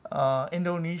အင်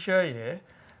ဒိုနီးရှားရယ်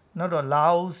နောက်တော့လာ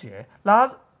အိုရယ်လာ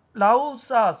အို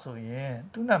ဆိုရင်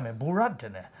သူ့နာမည်ဘူရတ်တ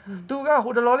ယ်နဲ့သူက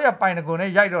ဟိုတလောလေးကပိုင်တကွန်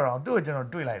နဲ့ရိုက်တော့သူ့ကိုကျွန်တော်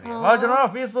တွေ့လိုက်တယ်။ဘာကျွန်တော်က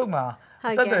Facebook မှာ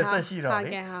ဆက်သွယ်ဆက်ရှိတော့လေ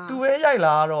သူပဲရိုက်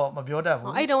လာတော့မပြောတတ်ဘူး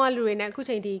အဲ့တုန်းကလူတွေနဲ့အခု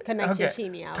ချိန်ထိ connection ရှိ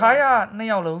နေရအောင်ထိုင်းက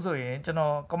2ယောက်လုံးဆိုရင်ကျွန်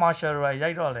တော် commercial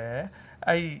ရိုက်တော့လေ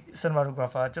အဲ့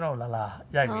cinematographer ကျွန်တော်လာ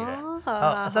ရိုက်နေတယ်ဟု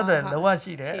တ်အဆက်အသွယ်လုံးဝ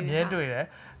ရှိတယ်အမြဲတွေ့တယ်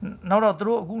နောက်တော့သူ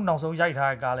တို့အခုနောက်ဆုံးရိုက်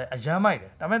ထားတဲ့ကားလဲအရမ်းမိုက်တ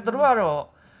ယ်ဒါပေမဲ့သူတို့ကတော့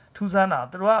ထူးဆန်းတာ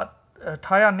သူတို့က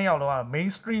ထိုင်းက2ယောက်လုံးက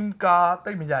mainstream ကား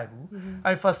တိတ်မရိုက်ဘူး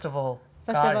အဲ့ festival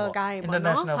ကားတွေပေါ့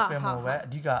international film ကိုပဲအ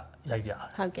ဓိကရိုက်ကြတယ်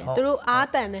ဟုတ်ကဲ့သူတို့အား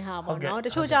တန်တဲ့ဟာပေါ့နော်တ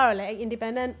ချို့ကြတော့လေ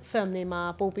independent film တွေမှာ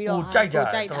ပို့ပြီးတော့ကြိုက်ကြတယ်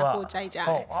ဟုတ်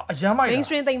အရမ်းမိုက်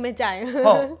mainstream သိမ့်မကြိုက်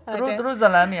ဟုတ်သူတို့ဇ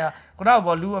လန်းတွေကခုနက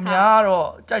ပေါ့လူအများတော့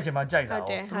ကြိုက်ချင်မှကြိုက်တာပေါ့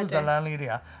သူတို့ဇလန်းလေးတွေ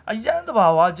ကအရန်တဘာ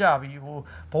ဝကြပြီးဟို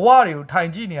ဘဝတွေကိုထိုင်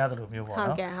ကြည့်နေရတယ်လို့မျိုးပေါ့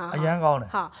နော်အရန်ကောင်းတယ်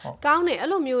ဟုတ်ကောင်းတယ်အဲ့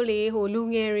လိုမျိုးလေးဟိုလူ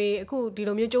ငယ်တွေအခုဒီ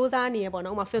လိုမျိုးစူးစမ်းနေရပေါ့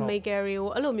နော်ဥပမာ filmmaker တွေကို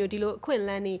အဲ့လိုမျိုးဒီလိုအခွင့်အ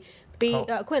လမ်းတွေ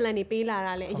အခွင့်အလမ်းတွေပေးလာ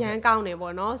တာလည်းအရန်ကောင်းတယ်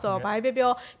ပေါ့နော်ဆိုတော့ဘာပဲ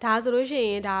ပြောဒါဆိုလို့ရှိ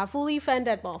ရင်ဒါ fully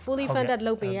funded ပေါ့ fully funded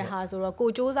လုပ်ပေးရဟာဆိုတော့ကို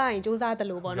စူးစမ်းရင်စူးစမ်းတယ်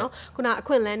လို့ပေါ့နော်ခုနအ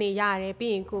ခွင့်အလမ်းတွေရတယ်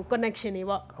ပြီးရင်ကို connection တွေ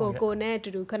ပေါ့ကိုနဲ့အတူ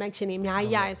တူ connection တွေအများ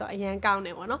ကြီးရတယ်ဆိုတော့အရန်ကောင်းတ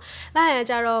ယ်ပေါ့နော်လာရ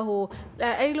ကြတော့ဟို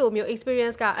အဲ့ဒီလိုမျိုး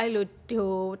experience ကအဲ့လို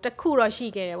တစ်ခုတော့ရှိ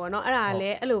ခဲ့တယ်ပေါ့နော်အဲ့ဒါလ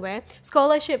ည်းအဲ့လိုပဲ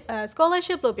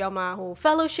scholarship လို့ပြောမှာ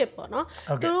fellowship ပေါ့နော်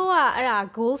သူတို့ကအဲ့ဒါ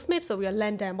Goldsmith ဆိုပြီးတော့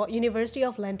London ပေါ့ University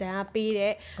of London ကပေး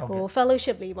တဲ့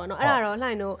fellowship လေးပေါ့နော်အဲ့ဒါတော့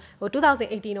လှိုင်းတို့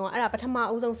2018တော့အဲ့ဒါပထမ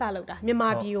အဦးဆုံးစလုပ်တာမြန်မာ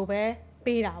ပြည်ကိုပဲ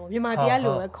ပေးတာပေါ့မြန်မာပြည်က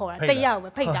လိုပဲခေါ်တာတစ်ယောက်ပဲ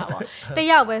ဖိတ်တာပေါ့တစ်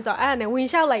ယောက်ပဲဆိုတော့အဲ့ဒါနဲ့ဝင်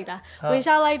လျှောက်လိုက်တာဝင်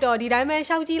လျှောက်လိုက်တော့ဒီတိုင်းပဲ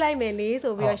လျှောက်ကြည့်လိုက်မယ်လေ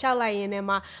ဆိုပြီးတော့လျှောက်လိုက်ရင်းနဲ့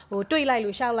မှတွေ့လိုက်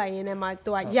လို့လျှောက်လိုက်ရင်းနဲ့မှ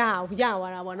သူကရ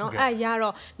သွားတာပေါ့နော်အဲ့ရ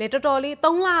တော့လေတော်တော်လေး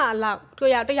3လလောက်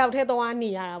တွေ့ရတစ်ယောက်တည်းသွားနေ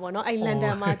ရတာပေါ့နော်အဲ့လန်ဒ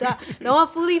န်မှာသူကတော့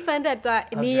fully funded သူ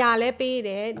ကနေရာလဲပေးတ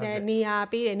ယ်နေရာ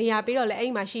ပေးတော့လေ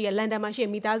အဲ့မှာရှိရလန်ဒန်မှာရှိရ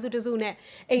မိသားစုတစုနဲ့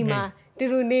အိမ်မှာသူ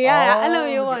တို့နေရတာအဲ့လို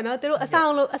မျိုးပေါ့နော်သူတို့အဆော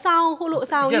င်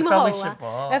ကြီးမဟုတ်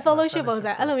ဘူး fellowship ပုံ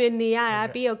စံအဲ့လိုမျိုးနေရတာ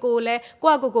ပြီးတော့ကိုလည်း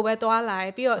ကိုကပဲသွားလာတ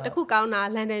ယ်ပြီးတော့တခုကောင်းတာ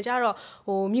လန်ဒန်ကျတော့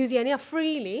museum တွေက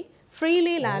free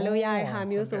လေးလာလို့ရတဲ့ဟာ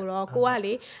မျိုးဆိုတော့ကိုက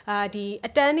လေဒီအ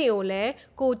တန်းတွေကိုလည်း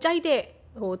ကိုကြိုက်တဲ့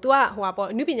သူကပေါ့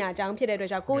အနုပညာအကြောင်းဖြစ်တဲ့အတွ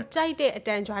က်ကြောင့်ကိုကြိုက်တဲ့အတ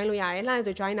န်း join လို့ရတယ်လှိုင်း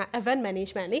ဆို join တာ event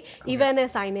management လေ event နဲ့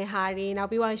ဆိုင်တဲ့ဟာတွေနောက်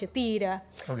ပြီးတော့ရှင် theater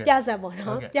ပြဆက်ပေါ့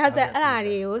နော်ပြဆက်အဲ့ဒါ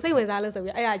တွေကိုစိတ်ဝင်စားလို့ဆို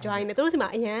ပြီးအဲ့ဒါ join တယ်သူတို့စီမှာ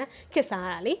အရန်ခစ်စား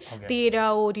တာလေ theater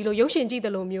ကိုဒီလိုရုပ်ရှင်ကြည့်တ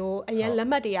ယ်လို့မျိုးအရန်လက်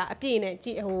မှတ်တွေကအပြည့်နဲ့ကြ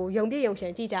ည့်ရုံပြည့်ရုံရှ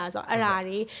င်ကြည့်ကြဆိုတော့အဲ့ဒါ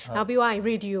တွေနောက်ပြီးတော့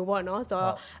radio ပေါ့နော်ဆို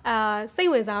တော့စိတ်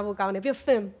ဝင်စားဖို့ကောင်းတယ်ပြီး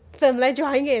film လဲ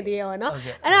join ခဲ့သေးရောเนาะ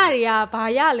အဲ့ဒါတွေကဘာ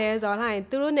ရလဲဆိုတော့ဟာ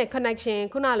သူတို့ ਨੇ connection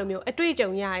ခုနလိုမျိုးအတွေ့အကြုံ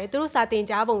ရတယ်သူတို့စာတင်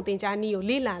ကြားပုံတင်ကြားနည်းကို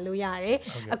လေ့လာလို့ရတယ်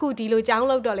အခုဒီလိုကျောင်း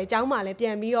လောက်တော့လေကျောင်းမှာလည်းပြ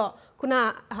န်ပြီးတော့ခုန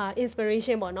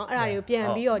inspiration ပေါ့เนาะအဲ့ဒါတွေကိုပြန်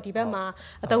ပြီးတော့ဒီဘက်မှာ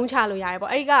အသုံးချလို့ရတယ်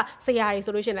ပေါ့အဲ့ဒီကဆရာတွေ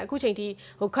ဆိုလို့ရှိရင်လည်းအခုချိန်ထိ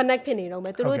connect ဖြစ်နေတော့မ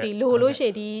ယ်သူတို့ဒီလိုလို့ရှိရ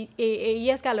င်ဒီ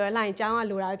AES ကလွယ်လိုက်ကျောင်းက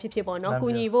လိုတာဖြစ်ဖြစ်ပေါ့เนาะကူ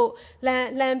ညီဖို့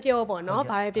လမ်းပြောပေါ့เนาะ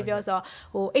ဘာပဲပြောဆို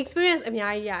တော့experience အ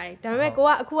များကြီးရတယ်ဒါပေမဲ့ကိုက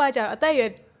အခုကကြာတော့အသက်အရွ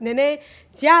ယ်နည်းနည်း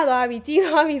ရသွားပြီကြီး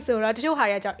သွားပြီဆိုတော့တချို့ဟာ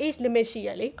တွေကကြောင့် age limit ရှိရ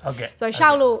လေဆိုတော့ရှော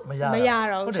က်လို့မရ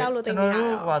တော့ရှောက်လို့သိနေရ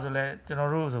တော့ဟိုဆိုလဲကျွန်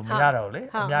တော်တို့ဆိုမရတော့လေ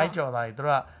အများကြီးကြော်သွားပြီသူ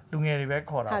တို့ကလူငယ်တွေပဲ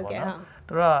ခေါ်တာပေါ့နော်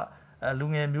သူတို့ကလူ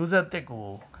ငယ်မျိုးဆက်တစ်ကို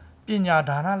ပညာ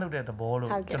ဒါနလုပ်တဲ့သဘော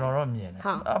လို့ကျွန်တော်တို့မြင်တယ်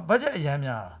ဘတ်ဂျက်အရန်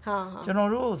များတာကျွန်တော်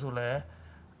တို့ဆိုလဲ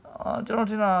ကျွန်တော်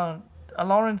ထင်တာ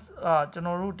allowance ကျွန်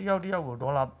တော်တို့တယောက်ကို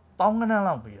ဒေါ်လာ1000ခန်း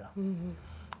လောက်ပေးတာ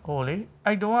ဟိုလေ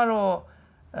အဲ့တုန်းကတော့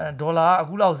ဒေါ်လာအ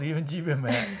ခုလောက်ဈေးမကြည့်ပေ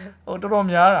မဲ့တော်တော်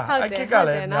များတာအဲ့ခက်ကလ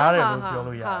ည်းများတယ်လို့ပြော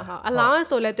လို့ရတယ်။အလောင်း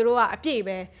ဆိုလဲသူတို့ကအပြည့်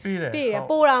ပဲပြည့်တယ်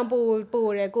ပိုတောင်ပို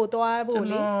တယ်ကိုသွားဖို့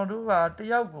လေကျွန်တော်တို့ကတ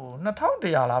ယောက်ကို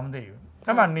2100လားမသိဘူး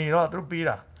အဲ့မှာနေတော့သူတို့ပေး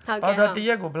တာဟုတ်ကဲ့တရ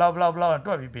က်ကိုဘလောက်တွ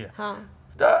က်ပြီးပေးတာဟုတ်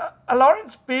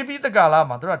allowance ပေးပြီးတကလာ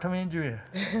မှာသူတို့ကထမင်းကျွေးတယ်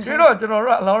ကျွေးတော့ကျွန်တော်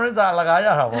တို့က allowance အလကားရ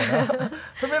တာပေါ့နော်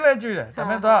ထမင်းလည်းကျွေးတယ်ဒါပေ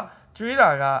မဲ့သူကကျွေးတာ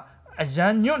ကအရ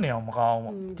န်ညွတ်နေအောင်မကောင်း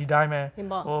ဘူးဒီတိုင်းပဲ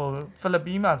ဖိလစ်ပ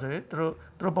င်းမှာဆိုရင်သူ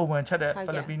တို့ပုံမှန်ချက်တဲ့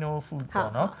Filipino food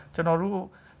ပေါ့နော်ကျွန်တော်တို့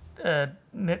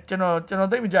ကျွန်တော်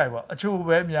သိမကြိုက်ဘူးအချို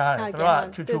ပဲများတယ်သူတို့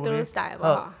ကချူလေး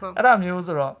အဲ့ဒါမျိုး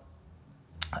ဆိုတော့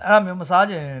အဲ့ဒါမျိုးမစား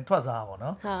ခြင်းထွက်စားပါ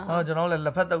တော့ကျွန်တော်လည်းလ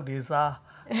က်ဖက်တုပ်တွေစား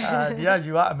ဒီက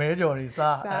ယူကအမဲကြော်တွေ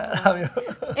စားအဲ့ဒါမျိုး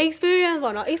experience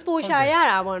ပေါ့နော် exposure ရ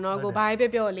တာပေါ့နော်ကိုဘာပဲ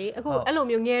ပြောလေအခုအဲ့လို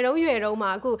မျိုးငယ်တုန်းရွယ်တုန်း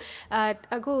မှာအ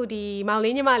ခုဒီမောင်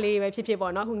လေးညီမလေးတွေပဲဖြစ်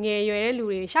ပေါ့နော်အခုငယ်ရွယ်တဲ့လူ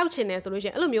တွေရှောက်ချင်တယ်ဆိုလို့ရှိ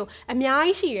ရင်အဲ့လိုမျိုးအများ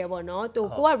ကြီးရှိတယ်ပေါ့နော်ကို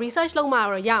က research လုပ်မှ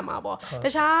တော့ရမှာပေါ့တ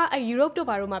ခြား Europe တို့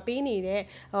ဘာတို့မှာပေးနေတဲ့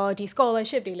ဒီ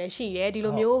scholarship တွေလည်းရှိတယ်ဒီ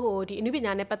လိုမျိုးဒီအနုပ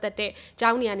ညာနဲ့ပတ်သက်တဲ့ကျော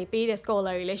င်းတွေကနေပေးတဲ့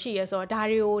scholar တွေလည်းရှိရဲဆိုတော့ဒါ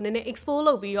တွေကိုနည်းနည်း expose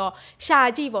လုပ်ပြီးတော့ရှာ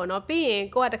ကြည့်ပေါ့နော်ပြီးရင်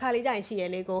ကိုကတစ်ခါလေးကြာရင်ရှိရ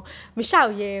လေကိုမရှော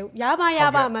က်ရ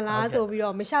ပါမလားဆိုပြီး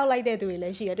တော့မလျှောက်လိုက်တဲ့သူတွေလ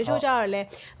ည်းရှိတယ်တချို့ကျတော့လည်း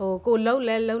ကိုလှုပ်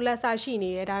လက်ဆရှိနေ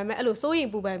တယ်ဒါပေမဲ့အဲ့လိုစိုးရင်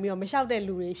ပူပန်ပြီးတော့မလျှောက်တဲ့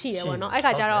လူတွေရှိတယ်ပေါ့နော်အဲ့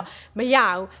ခါကျတော့မရ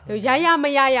ဘူးရမ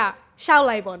ရရှောက်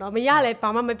လိုက်ပေါ့နော်မရလဲဘာ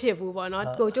မှမဖြစ်ဘူးပေါ့နော်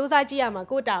ကိုစူးစမ်းကြည့်ရမှာ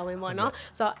ကိုတာဝန်ပေါ့နော်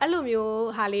ဆိုတော့အဲ့လိုမျိုး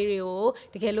ဟာလေးတွေကို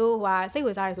တကယ်လို့စိတ်ဝ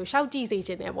င်စားရဆိုရှောက်ကြည့်စေ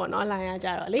ချင်တယ်ပေါ့နော်လိုင်းရကြ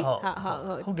တော့လေ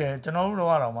ဟုတ်တယ်ကျွန်တော်တို့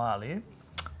တော့မှလေ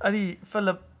အဲ့ဒီဖိလ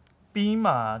စ်ပင်း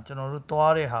မှာကျွန်တော်တို့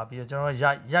သွားတဲ့ဟာပြီးတော့ကျွန်တော်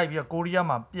ရိုက်ပြီးတော့ကိုရီးယား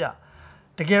မှာပြ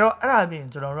တကယ်တော့အဲ့ဒါပြင်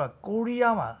ကျွန်တော်တို့ကကိုရီး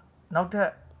ယားမှာနောက်ထပ်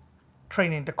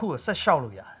training တစ်ခုကိုဆက်လျှောက်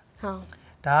လို့ရတယ်ဟုတ်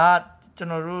ဒါကကျွန်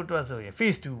တော်တို့အတွက်ဆိုရင်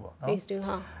phase 2ပေါ့နော် phase 2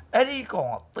ဟုတ်အဲ့ဒီကောင်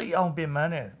ကသိအောင်ပြင်ပ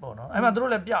န်းတယ်ပေါ့နော်အဲ့မှာတို့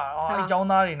လည်းပြအဲ့အကြောင်း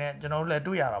သားတွေနဲ့ကျွန်တော်တို့လည်း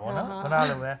တွေ့ရတာပေါ့နော်ခဏ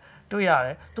လိုပဲတွေ့ရတ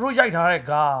ယ်တို့ရိုက်ထားတဲ့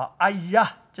ကားယာ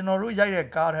ကျွန်တော်တို့ရိုက်တဲ့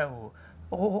ကားတဲ့ဟို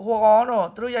ကောင်တော့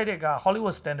တို့ရိုက်တဲ့ကား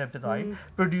Hollywood standard ဖြစ်သွားပြီ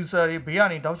producer တွေဘေးက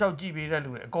နေတောက်လျှောက်ကြည့်ပေးတဲ့လူ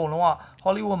တွေအကုန်လုံးက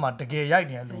Hollywood မှာတကယ်ရိုက်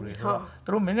နေတဲ့လူတွေဆိုတော့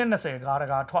တို့မိနစ်20ကားတ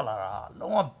ကားထွက်လာတာ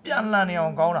လုံးဝပြန်လန်နေအော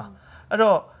င်ကောင်းတာအဲ့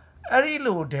တော့ အဲ့ဒီ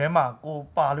လိုတဲမှာကို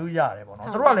ပါလို့ရတယ်ပေါ့နော်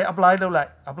သူတို့ကလည်း apply လုပ်လိုက်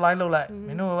မ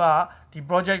င်းတို့ကဒီ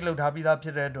project လုပ်ထားပြီးသားဖြ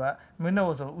စ်တဲ့အတွက်မင်း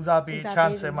တို့ဆိုဦးစားပေး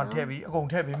chance မှာထည့်ပြီးအကုန်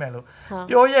ထည့်ပေးမယ်လို့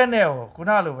ပြောရဲနဲ့ဟိုခု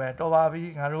နလိုပဲတော်ပါပြီ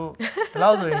ငါတို့ဒီ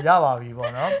လောက်ဆိုရင်ရပါပြီ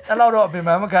ပေါ့နော်အဲ့လောက်တော့အပင်ပ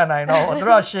န်းမခံနိုင်တော့သူ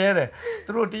တို့က share တယ်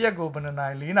သူတို့တရက်ကိုဘယ်နှစ်နာ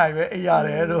ရီ4နာရီပဲအိပ်ရတ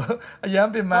ယ်လို့အရန်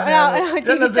ပင်ပန်းတယ်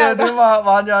20အတွင်းမှာ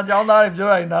ဘာညာចောင်းသားတွေပြော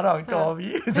တာနားတော့တော်ပြီ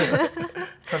ဆို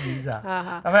ထပ်ပြီးကြဒါ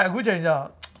ပေမဲ့အခုချိန်ကျ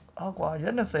ကွာရ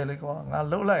က်20လေးကွာငါ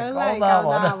လှုပ်လိုက်ကောင်းသား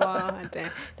ပါတဲ့ဒါ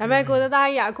ပေမဲ့ကိုသား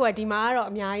ကြီးကအခုကဒီမှာကတော့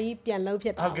အများကြီးပြန်လှုပ်ဖြ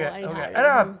စ်တာပေါ့အဲ့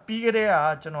ဒါပြီးကြတဲ့က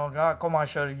ကျွန်တော်က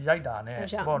commercial ရိုက်တာနဲ့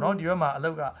ပေါ့နော်ဒီဘက်မှာအလု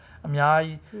ပ်ကအများ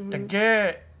ကြီးတကယ်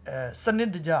စနစ်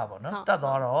တကျပေါ့နော်တက်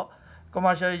သွားတော့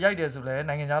commercial ရိုက်တယ်ဆိုလဲ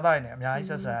နိုင်ငံခြားသားတွေနဲ့အများကြီး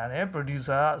ဆက်ဆံရတယ်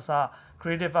producer အစ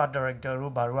creative art director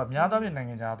တို့ဘာတို့ကများသောအားဖြင့်နိုင်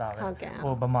ငံခြားသားပဲ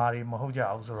ဟိုဗမာတွေမဟုတ်ကြ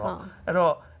ဘူးဆိုတော့အဲ့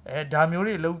တော့ဒါမျိုး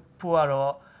တွေလုပ်ဖို့က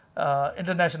တော့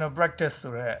international practice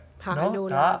ဆိုရဲနော်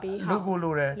ဒါလူကို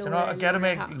လိုတယ်ကျွန်တော်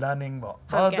academic learning ပေါ့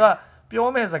ဘာလို့ပြော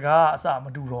မဲ့စကားအစမ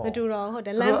တူတော့ဟုတ်တ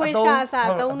ယ် language ကအစ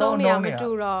သုံးလုံးနေမတူ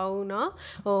တော့ဘူးเนาะ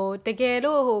ဟိုတကယ်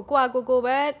လို့ဟိုကို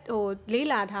ပဲဟိုလေး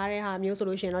လာထားတဲ့ဟာမျိုးဆို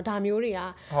လို့ရှိရင်တော့ဒါမျိုးတွေက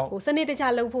ဟိုစနစ်တကျ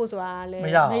လုပ်ဖို့ဆိုတာလည်း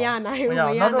မရနိုင်ဘူး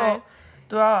မရနိုင်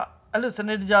သူကအဲ့လိုစန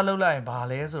စ်တကျလုပ်လိုက်ရင်ဘာ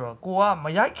လဲဆိုတော့ကိုကမ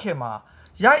ရိုက်ခင်မှာ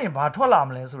ရိုက်ရင်ဘာထွက်လာမ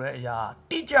လဲဆိုတဲ့အရာ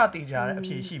တိကျတဲ့အ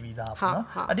ဖြေရှိပြီးသားပေါ့နော်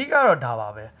အဓိကတော့ဒါပါ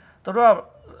ပဲသူတို့က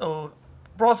ဟို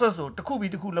process ကိုတစ်ခု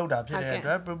ပြီးတစ်ခုလုပ်တာဖြစ်တဲ့အ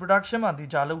တွက် production မှာတိ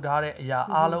ကျလုပ်ထားတဲ့အရာ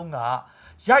အားလုံးက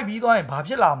ရိုက်ပြီးသွားရင်ဘာ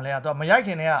ဖြစ်လာမလဲသူကမရိုက်ခ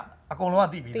င်တည်းကအကုန်လုံးက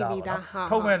သိပြီးသားပေါ့နော်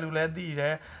ထုတ်မဲ့လူလည်းသိတ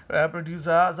ယ်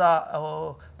producer အစဟို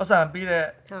ပတ်စံပေးတဲ့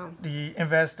ဒီ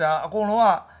investor အကုန်လုံး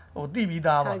ကဟိုသိပြီး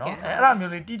သားပေါ့နော်အဲ့ဒါ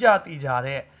မျိုးလေးတိကျ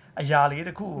တဲ့အရာလေးတ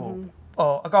စ်ခုကို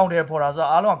အကောင့်ထဲပေါ်တာဆို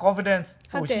အားလုံးက confidence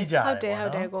ကိုရှိကြတယ်ဟုတ်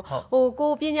တယ်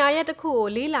ကိုပညာရက်တစ်ခုကို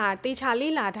လေးလာတေချာ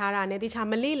လေးလာထားတာနဲ့တေချာ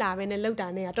မလေးလာပဲနဲ့လောက်တာ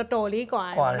နဲ့တော်တော်လေးกว่า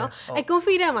တယ်เนาะအဲ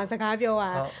confidence မှာစကားပြောရ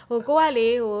တာဟိုကိုကလေ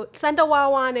ဟိုစန်တဝါ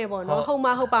ဝါနဲ့ပေါ့เนาะဟု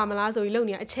တ်ပါမလားဆိုပြီးလုံ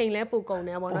နေအချိန်လဲပိုကုန်တ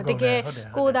ယ်ပေါ့เนาะတကယ်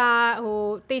ကိုသာဟို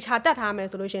တေချာတက်ထားမယ်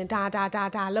ဆိုလို့ရှိရင်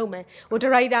ဒါလုံမယ်ဟို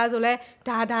director ဆိုလဲ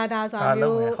ဒါဆို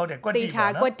မျိုးတေချာ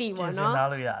ကွက်တီပေါ့เนาะ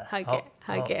ဟု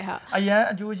တ်ကဲ့အရန်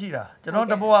အကျိုးရှိတာကျွန်တော်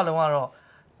တဘောကလုံးကတော့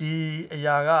ဒီအ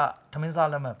ရာကသမင်းစား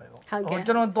လက်မှတ်ပဲပေါ့ဟို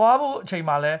ကျွန်တော်သွားဖို့အချိန်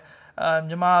မှာလဲ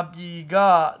မြန်မာပြည်က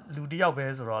လူတယောက်ပဲ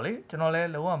ဆိုတော့လေကျွန်တော်လဲ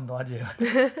လုံးဝမသွားချင်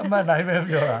အမှန်တိုင်းပဲ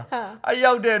ပြောတာအ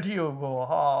ရောက်တဲ့အထိကို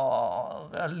ဟာ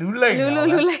လူလိမ့်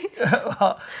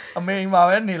အမေမှာ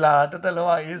ပဲနေလာတက်တက်လုံး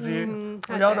ကအေးစေး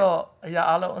ရောက်တော့အရာ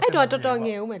အားလုံးအဲ့တော့တော်တော်င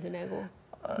ယ်ဦးမယ်တင်တယ်ကို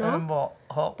နော်ပေါ့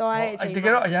ဟုတ်တော်ရတဲ့အချိန်တက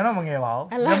ယ်တော့အရင်တော့မငယ်ပါဘူး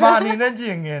မြန်မာအနေနဲ့ကြ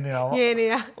ည့်ငယ်နေတာပေါ့ငယ်နေ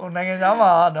တာဟိုနိုင်ငံသား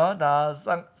မှာနော်ဒါ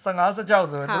15 16ဆိုတော့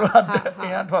သူတို့ကအ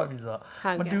ရင်ထွက်ပြီဆိုတော့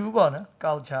မတူဘူးပေါ့နော်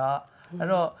culture အဲ့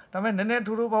တော့ဒါပေမဲ့နည်းနည်း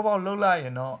ထိုးထိုးပေါက်လှုပ်လိုက်ရ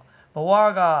င်တော့ဘဝ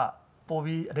ကပို့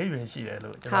ပြီးအတိတ်ပဲရှိတယ်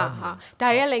လို့ကျွန်တော်ဒါတွေ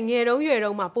ကလည်းငယ်တုန်းရွယ်တု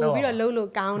န်းမှာပို့ပြီးတော့လှုပ်လို့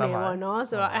ကောင်းတယ်ပေါ့နော်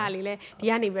ဆိုတော့အဲ့ဒါလေးလဲဒီ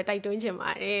ကနေပြီးတိုက်တွန်းချင်ပါ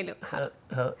တယ်လို့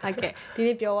ဟုတ်ကဲ့ဒီ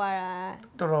နေ့ပြောရတာ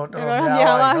တော်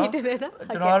များပါပြီတဲ့နော်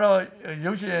ကျွန်တော်ကတော့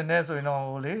ရုပ်ရှင်နဲ့ဆိုရင်တော့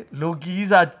ဟိုလေလိုကီး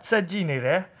စာဆက်ကြည့်နေတ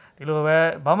ယ်ဒီလိုပဲ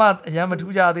ဘာမှအရင်မ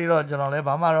ထူးကြသေးတော့ကျွန်တော်လည်း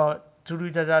ဘာမှတော့ထူး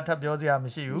ထူးခြားခြားထပ်ပြောစရာမ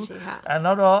ရှိဘူး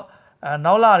နောက်တော့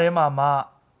နောက်လာထဲမှာမှ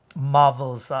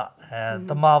Marvel စာ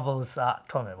The Marvel စာ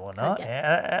ထွက်မယ်ပေါ့နော်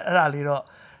အဲ့ဒါလေးတော့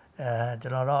ကျွ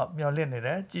န်တော်တော့မျှော်လင့်နေတ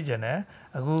ယ်ကြည့်ကျင်တယ်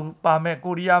အခုပါမယ်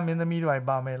ကိုရီးယားမင်းသမီးတွေ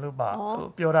ပါမယ်လို့ပါ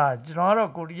ပြောတာကျွန်တော်က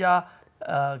တော့ကိုရီးယား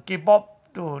K-pop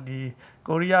တို့ဒီ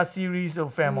ကိုရီးယား series ဆို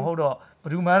fan မဟုတ်တော့ဘ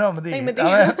ယ်သူမှတော့မသိဘူးဒါ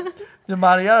ပေမဲ့မြန်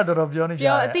မာတွေကတော့တော်တော်ပြောနေကြတ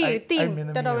ယ်အတိ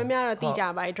တော်တော်များများတော့သိကြ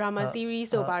ပါတယ် drama series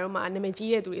ဆိုပါတော့မှနာမည်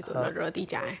ကြီးတဲ့သူတွေဆိုတော့တော်တော်သိ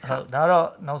ကြတယ်ဟုတ်ဒါတော့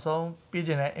နောက်ဆုံးပြ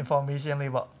ချင်တဲ့ information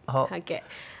လေးပေါ့ဟုတ်ကဲ့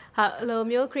လို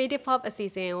မျိုး creative pop အစီ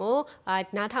အစဉ်ကို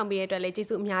နားထောင်ပေးရတဲ့အတွက်လည်းကျေး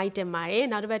ဇူးအများကြီးတင်ပါတယ်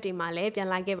နောက်တစ်ပတ်ဒီမှာလည်းပြန်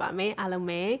လာခဲ့ပါမယ်အားလုံး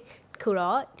ပဲခု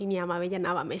တော့ဒီနေရာမှာပဲည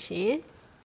နေပါမယ်ရှင်